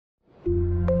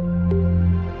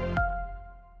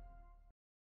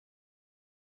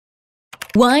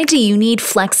Why do you need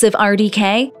Flexiv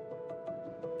RDK?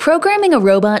 Programming a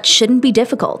robot shouldn't be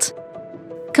difficult.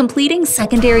 Completing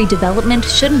secondary development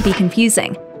shouldn't be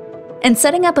confusing. And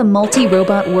setting up a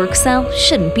multi-robot work cell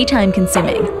shouldn't be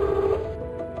time-consuming.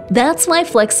 That's why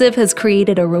Flexiv has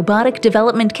created a robotic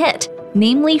development kit,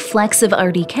 namely Flexiv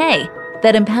RDK,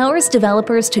 that empowers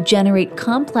developers to generate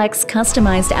complex,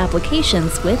 customized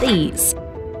applications with ease.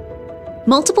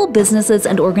 Multiple businesses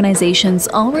and organizations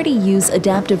already use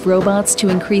adaptive robots to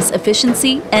increase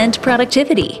efficiency and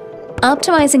productivity.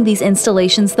 Optimizing these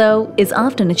installations, though, is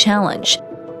often a challenge.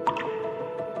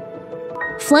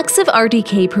 Flexiv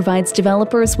RDK provides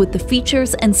developers with the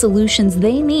features and solutions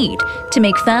they need to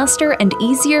make faster and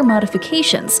easier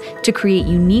modifications to create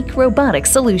unique robotic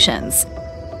solutions.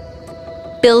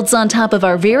 Builds on top of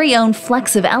our very own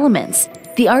Flexiv elements,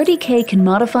 the RDK can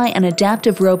modify an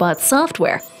adaptive robot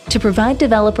software to provide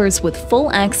developers with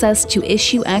full access to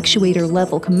issue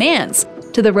actuator-level commands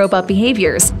to the robot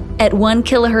behaviors at 1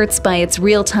 kHz by its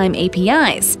real-time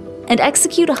APIs, and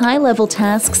execute high-level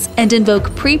tasks and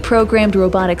invoke pre-programmed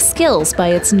robotic skills by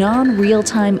its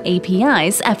non-real-time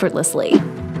APIs effortlessly.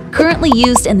 Currently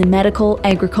used in the medical,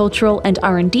 agricultural, and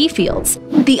R&D fields,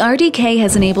 the RDK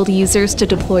has enabled users to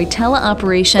deploy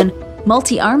teleoperation,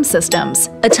 multi-arm systems,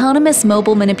 autonomous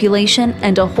mobile manipulation,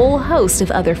 and a whole host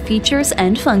of other features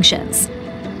and functions.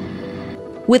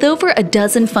 With over a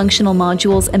dozen functional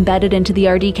modules embedded into the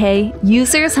RDK,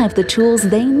 users have the tools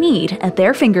they need at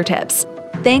their fingertips,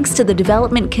 thanks to the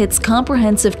development kit's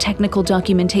comprehensive technical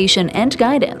documentation and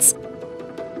guidance.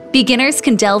 Beginners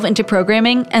can delve into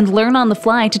programming and learn on the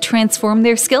fly to transform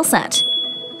their skill set.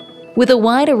 With a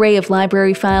wide array of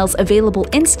library files available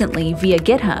instantly via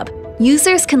GitHub,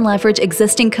 users can leverage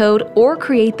existing code or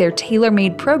create their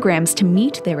tailor-made programs to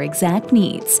meet their exact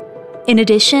needs. In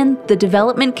addition, the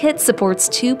development kit supports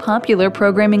 2 popular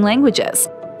programming languages,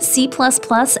 C++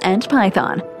 and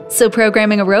Python, so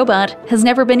programming a robot has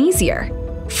never been easier.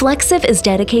 Flexiv is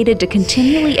dedicated to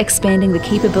continually expanding the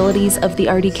capabilities of the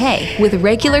RDK with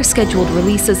regular scheduled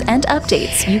releases and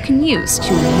updates you can use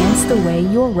to enhance the way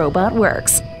your robot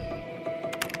works.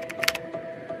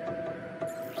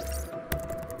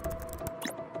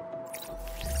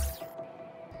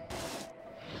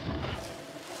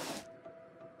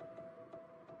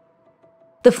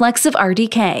 The Flexiv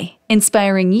RDK,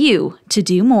 inspiring you to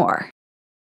do more.